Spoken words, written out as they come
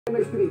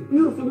Makes getting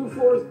beautiful new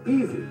floors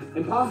easy.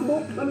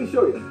 Impossible? Let me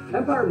show you.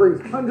 Empire brings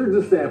hundreds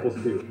of samples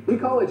to you. We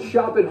call it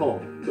Shop at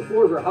Home. The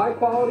floors are high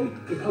quality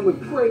and come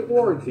with great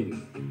warranties.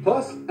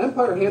 Plus,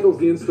 Empire handles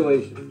the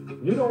installation.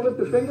 You don't lift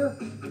a finger,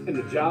 and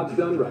the job's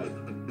done right.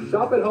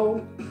 Shop at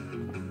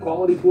Home,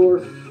 quality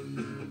floors,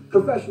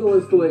 professional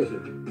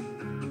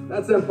installation.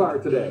 That's Empire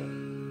today.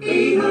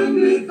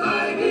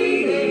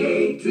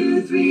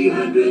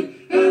 800-588-2300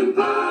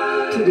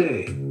 Empire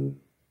today.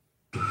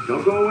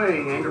 Don't go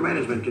away. Anger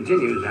management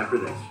continues after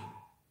this.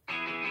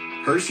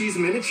 Hershey's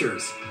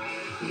Miniatures.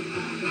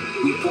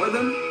 We pour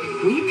them.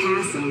 We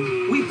pass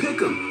them. We pick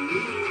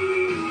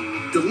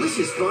them.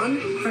 Delicious fun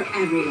for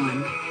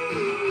everyone.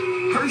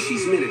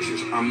 Hershey's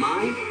Miniatures are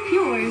mine.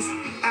 Yours.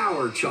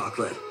 Our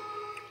chocolate.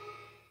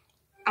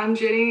 I'm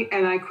Jenny,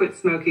 and I quit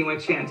smoking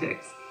with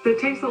Chantix. It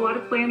takes a lot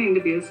of planning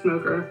to be a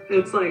smoker.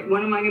 It's like,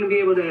 when am I going to be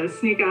able to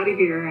sneak out of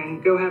here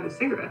and go have a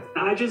cigarette?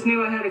 I just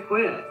knew I had to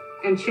quit.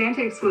 And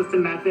Chantix was the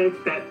method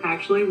that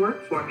actually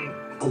worked for me.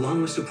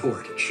 Along with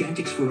support,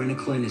 Chantix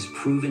Varenicline is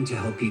proven to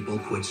help people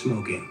quit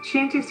smoking.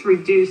 Chantix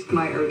reduced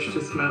my urge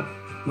to smoke.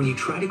 When you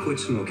try to quit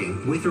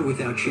smoking, with or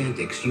without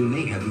Chantix, you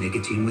may have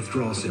nicotine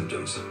withdrawal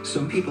symptoms.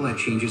 Some people have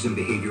changes in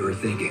behavior or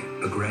thinking,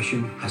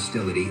 aggression,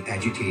 hostility,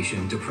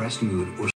 agitation, depressed mood, or